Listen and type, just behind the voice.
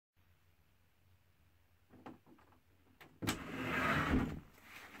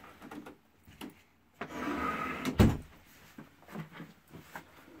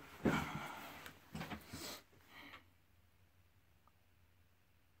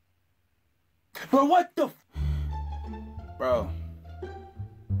Bro, what the Bro.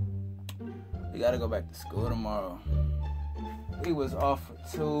 We gotta go back to school tomorrow. We was off for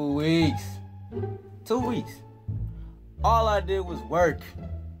 2 weeks. 2 weeks. All I did was work.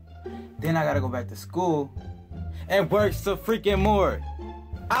 Then I gotta go back to school and work so freaking more.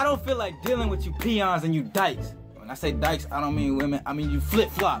 I don't feel like dealing with you peons and you dykes. When I say dykes, I don't mean women, I mean you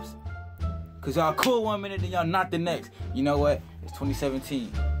flip-flops. Cause y'all cool one minute and y'all not the next. You know what? It's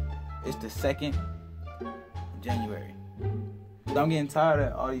 2017. It's the 2nd of January. I'm getting tired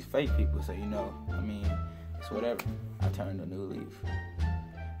of all these fake people, so you know, I mean, it's whatever. I turned a new leaf.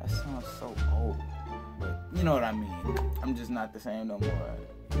 That sounds so old, but you know what I mean. I'm just not the same no more,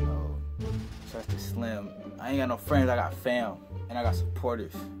 you know. Trust is slim. I ain't got no friends, I got fam, and I got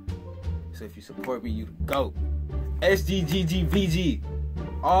supporters. So if you support me, you the GOAT. SGGGVG,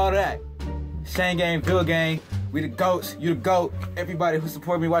 all that. Shang gang, VHILL gang, we the GOATs, you the GOAT. Everybody who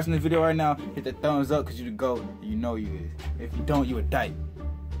support me watching this video right now, hit the thumbs up because you the GOAT. You know you is. If you don't, you a dyke.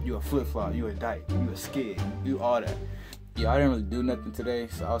 You a flip-flop, you a dyke, you a skid, you all that. Yeah, I didn't really do nothing today,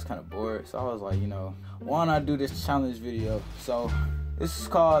 so I was kind of bored. So I was like, you know, why don't I do this challenge video? So this is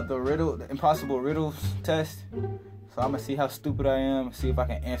called the Impossible Riddles test. So I'm gonna see how stupid I am, see if I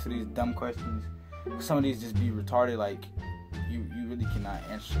can answer these dumb questions. Some of these just be retarded, like you really cannot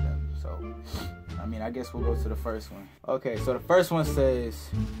answer them. So, I mean, I guess we'll go to the first one. Okay, so the first one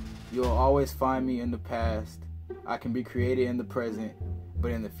says, you'll always find me in the past. I can be created in the present,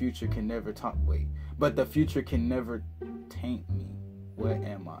 but in the future can never but the future can never taint me. What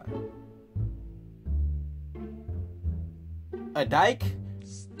am I? A dyke?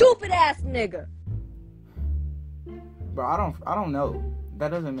 Stupid ass nigga. Bro, I don't know.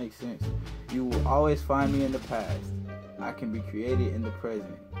 That doesn't make sense. You will always find me in the past. I can be created in the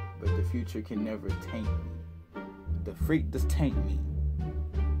present, but the future can never taint me. The freak does taint me.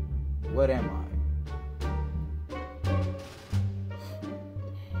 What am I?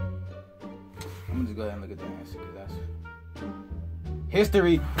 I'm gonna just go ahead and look at the answer, because that's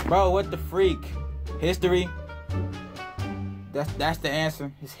history. Bro, what the freak? History. That's the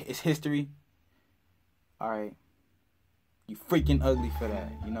answer. It's history. Alright. You freaking ugly for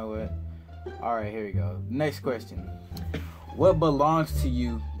that. You know what? Alright, here we go. Next question. What belongs to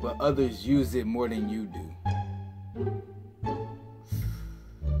you, but others use it more than you do?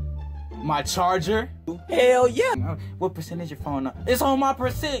 My charger? Hell yeah. What percent is your phone on? It's on my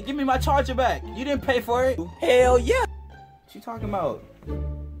percent. Give me my charger back. You didn't pay for it. Hell yeah. What you talking about?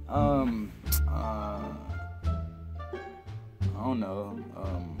 I don't know.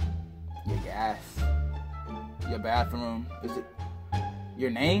 Your gas. Your bathroom. Is it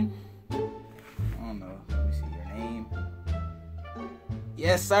your name? I don't know. Let me see your name.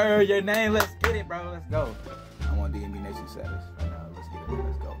 Yes, sir. Your name. Let's get it, bro. Let's go. I want DMB Nation status right now. Let's get it.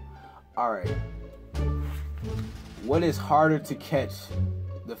 Let's go. All right. What is harder to catch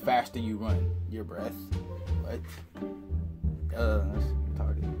the faster you run? Your breath. What? That's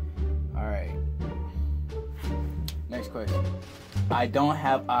retarded. All right. Next question. I don't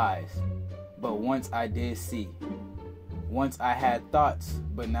have eyes, but once I did see. Once I had thoughts,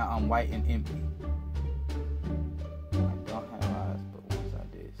 but now I'm white and empty. I don't have eyes, but once I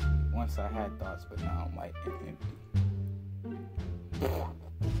did see. Once I had thoughts, but now I'm white and empty.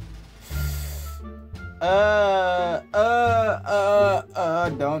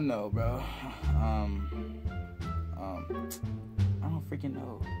 Don't know, bro. I don't freaking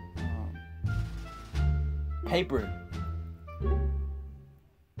know. Paper.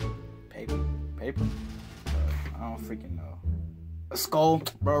 I don't freaking know. A skull,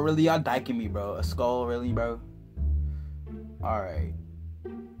 bro. Really, y'all dyking me, bro. A skull, really, bro. All right,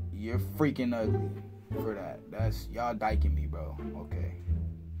 you're freaking ugly for that. That's y'all dyking me, bro. Okay.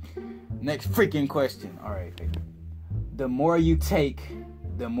 Next freaking question. All right. The more you take,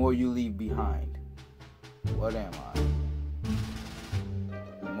 the more you leave behind. What am I?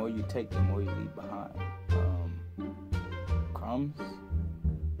 The more you take, the more you leave behind. Crumbs?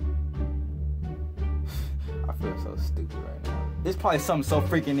 I feel so stupid right now. This probably something so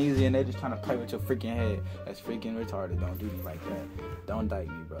freaking easy and they're just trying to play with your freaking head. That's freaking retarded. Don't do me like that. Don't dyke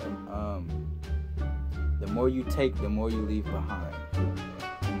me, bro. The more you take, the more you leave behind.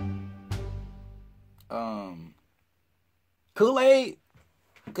 Kool-Aid,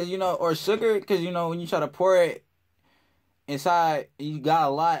 cause you know, or sugar, cause you know when you try to pour it inside, you got a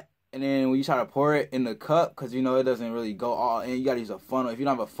lot, and then when you try to pour it in the cup, cause you know it doesn't really go all in. You gotta use a funnel. If you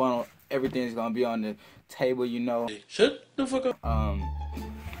don't have a funnel, everything's gonna be on the table, you know. Shut the fuck up. I'm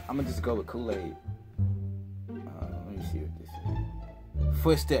gonna just go with Kool-Aid. Let me see what this is.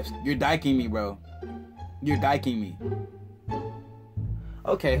 Footsteps. You're dyking me, bro. You're dyking me.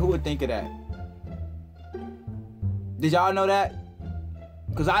 Okay, who would think of that? Did y'all know that?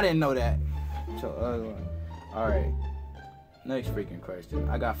 Cause I didn't know that. So, all right. Next freaking question.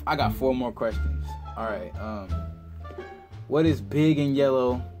 I got 4 more questions. All right. What is big and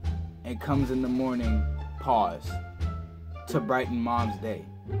yellow and comes in the morning? Pause. To brighten mom's day.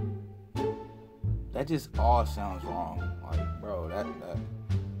 That just all sounds wrong. Like, bro, that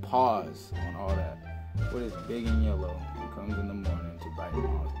pause on all that. What is big and yellow and comes in the morning to brighten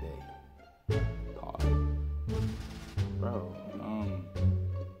mom's day? Pause. Bro,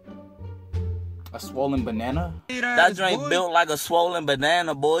 a swollen banana? That drink built like a swollen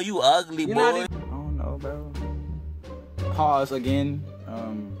banana, boy. You ugly, boy. I don't know, bro. Pause again. I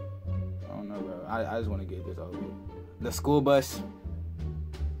don't know, bro. I just want to get this over with. The school bus.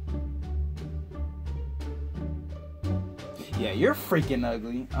 Yeah, you're freaking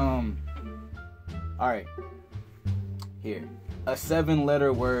ugly. Alright. Here. A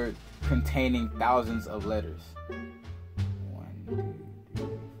 7-letter word containing thousands of letters. 1, 2, 3, 4,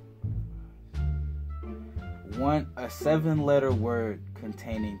 5. A 7-letter word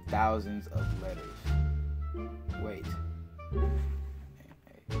containing thousands of letters. Wait.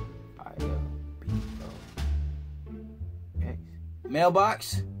 A-I-L-B-O-X.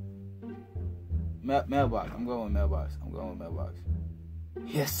 Mailbox? Mailbox. I'm going with mailbox.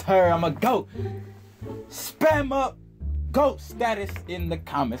 Yes, sir. I'm a goat. Spam up goat status in the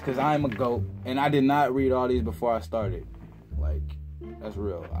comments because I'm a goat. And I did not read all these before I started. Like, that's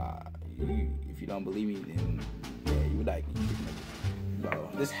real. If you don't believe me, then yeah, you would like me.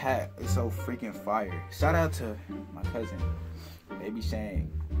 Bro, this hat is so freaking fire. Shout out to my cousin, Baby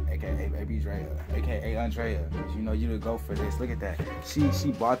Shang, aka Baby Drea, aka Andrea. You know, you to go for this. Look at that.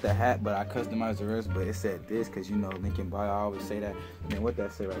 She bought the hat, but I customized the rest. But it said this because you know Lincoln Bio. I always say that. Man, what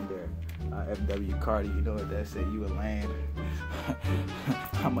that say right there? FW Carti. You know what that say? You a lame.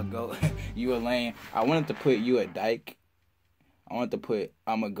 I'm a goat. You a lame. I wanted to put you a dyke. I wanted to put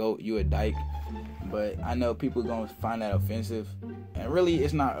I'm a goat. You a dyke. But I know people gonna find that offensive. And really,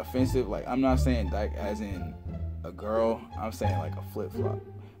 it's not offensive. Like, I'm not saying dyke as in a girl. I'm saying like a flip-flop.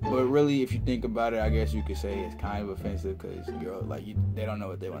 But really, if you think about it, I guess you could say it's kind of offensive because girls, like, they don't know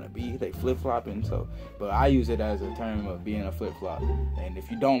what they want to be. They flip-flopping. So, but I use it as a term of being a flip-flop. And if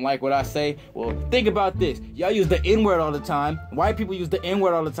you don't like what I say, well, think about this. Y'all use the N-word all the time. White people use the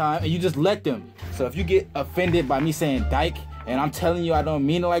N-word all the time, and you just let them. So if you get offended by me saying dyke, and I'm telling you I don't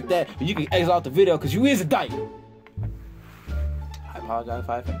mean it like that, you can exit off the video because you is a dyke. I apologize if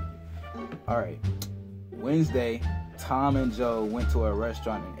I offended you. Alright. Wednesday, Tom and Joe went to a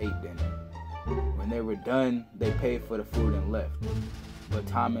restaurant and ate dinner. When they were done, they paid for the food and left. But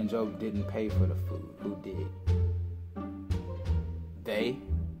Tom and Joe didn't pay for the food. Who did? They?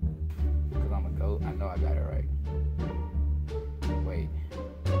 Because I'm a goat. I know I got it right. Wait,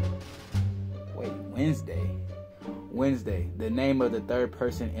 Wednesday, the name of the third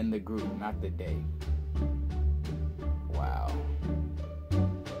person in the group, not the day. Wow.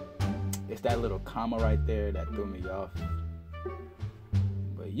 It's that little comma right there that threw me off.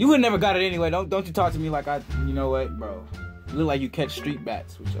 But you would never got it anyway. Don't you talk to me like you know what, bro? You look like you catch street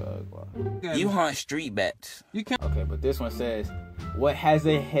bats with your You hunt street bats. You can't. Okay, but this one says, what has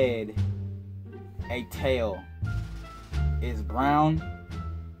a head, a tail, is brown,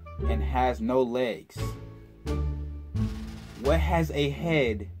 and has no legs? What has a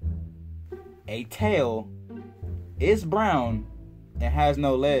head, a tail, is brown, and has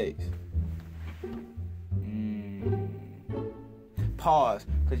no legs? Pause,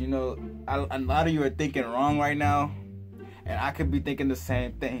 because you know, a lot of you are thinking wrong right now, and I could be thinking the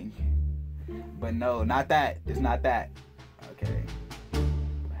same thing. But no, not that. It's not that. Okay.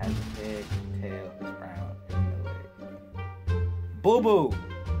 What has a head, tail, is brown, and no legs? Boo-boo.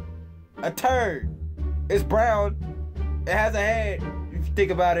 A turd. It's brown. It has a head, if you think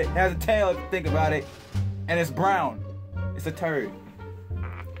about it. It has a tail, if you think about it. And it's brown. It's a turd.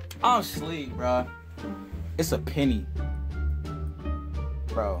 I'm sleep, bro. It's a penny.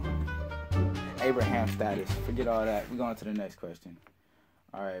 Bro. Abraham status. Forget all that. We're going to the next question.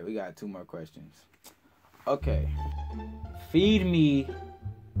 Alright, we got 2 more questions. Okay. Feed me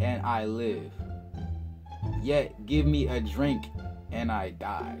and I live. Yet give me a drink and I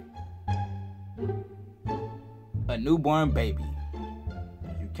die. A newborn baby.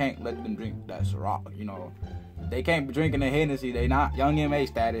 You can't let them drink. That's wrong. You know, they can't be drinking a Hennessy. They not young MA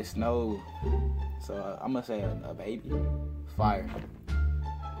status. No. So I'm gonna say a baby. Fire.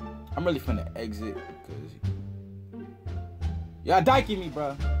 I'm really finna exit because y'all dyking me,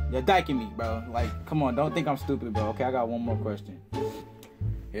 bro. Y'all dyking me, bro. Like, come on, don't think I'm stupid, bro. Okay, I got one more question.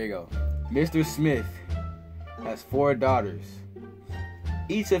 Here you go. Mr. Smith has 4 daughters.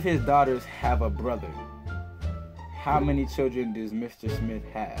 Each of his daughters have a brother. How many children does Mr. Smith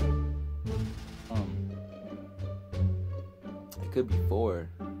have? It could be 4.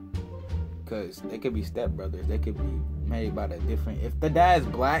 Because they could be stepbrothers. They could be married by the different... If the dad's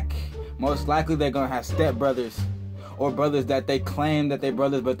black, most likely they're going to have stepbrothers. Or brothers that they claim that they're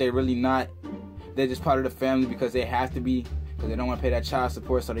brothers, but they're really not. They're just part of the family because they have to be. Because they don't want to pay that child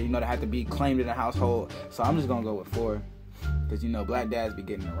support, so they, they have to be claimed in the household. So I'm just going to go with 4. Because, black dads be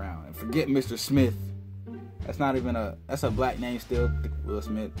getting around. And forget Mr. Smith. That's not even a... That's a black name still. Will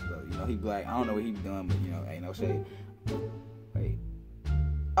Smith. So, he black. I don't know what he be doing, but, ain't no shade. Wait.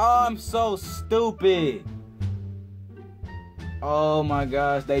 Oh, I'm so stupid. Oh, my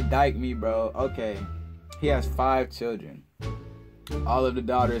gosh. They dyked me, bro. Okay. He has 5 children. All of the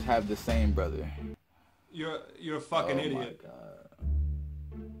daughters have the same brother. You're a fucking idiot. My God.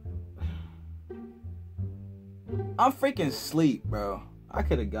 I'm freaking asleep, bro. I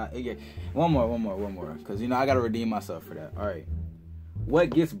could have got... Yeah. One more. Because, I got to redeem myself for that. All right. What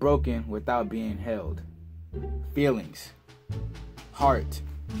gets broken without being held? Feelings. Heart.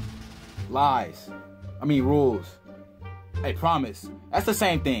 Lies. Rules. Hey, promise. That's the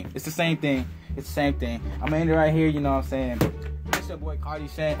same thing. It's the same thing. I'm in right here, you know what I'm saying? It's your boy Carti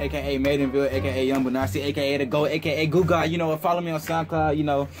Shang, a.k.a. Madeinvhill, a.k.a. Young Benassi, a.k.a. The GOAT, a.k.a. Guga. Follow me on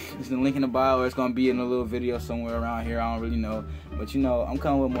Soundcloud, It's in the link in the bio, or it's going to be in a little video somewhere around here. I don't really know. But, I'm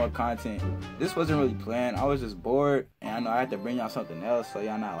coming with more content. This wasn't really planned. I was just bored, and I know I had to bring y'all something else, so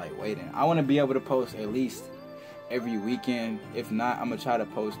y'all not, waiting. I want to be able to post at least every weekend. If not, I'm going to try to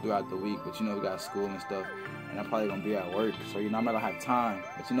post throughout the week. But, we got school and stuff. And I'm probably going to be at work. So, I'm not going to have time.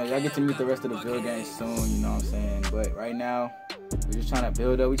 But, y'all get to meet the rest of the VHILL gang soon. You know what I'm saying? But right now, we're just trying to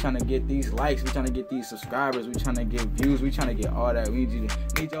build up. We're trying to get these likes. We're trying to get these subscribers. We're trying to get views. We're trying to get all that. We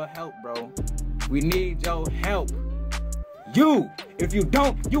need your help, bro. We need your help. If you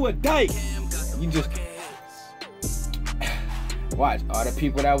don't, you a dyke. You just... Watch. All the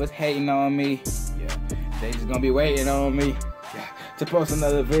people that was hating on me, they just going to be waiting on me to post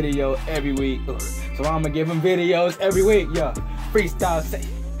another video every week. So I'm gonna give them videos every week, freestyle.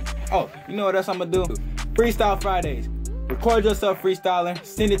 Oh, you know what else I'm gonna do? Freestyle Fridays. Record yourself freestyling,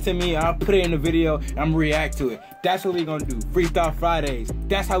 send it to me, and I'll put it in the video, and I'm gonna react to it. That's what we gonna do. Freestyle Fridays.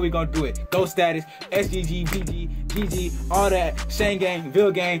 That's how we gonna do it. Go status, SGG, BG, GG, all that. Shang gang,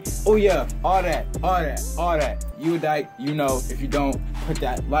 VHILL gang. Oh yeah, all that. You dyke, if you don't, put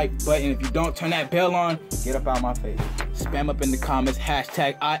that like button. If you don't, turn that bell on. Get up out my face. Spam up in the comments,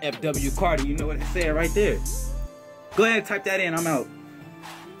 #IFW Carti. You know what it said right there. Go ahead, type that in. I'm out.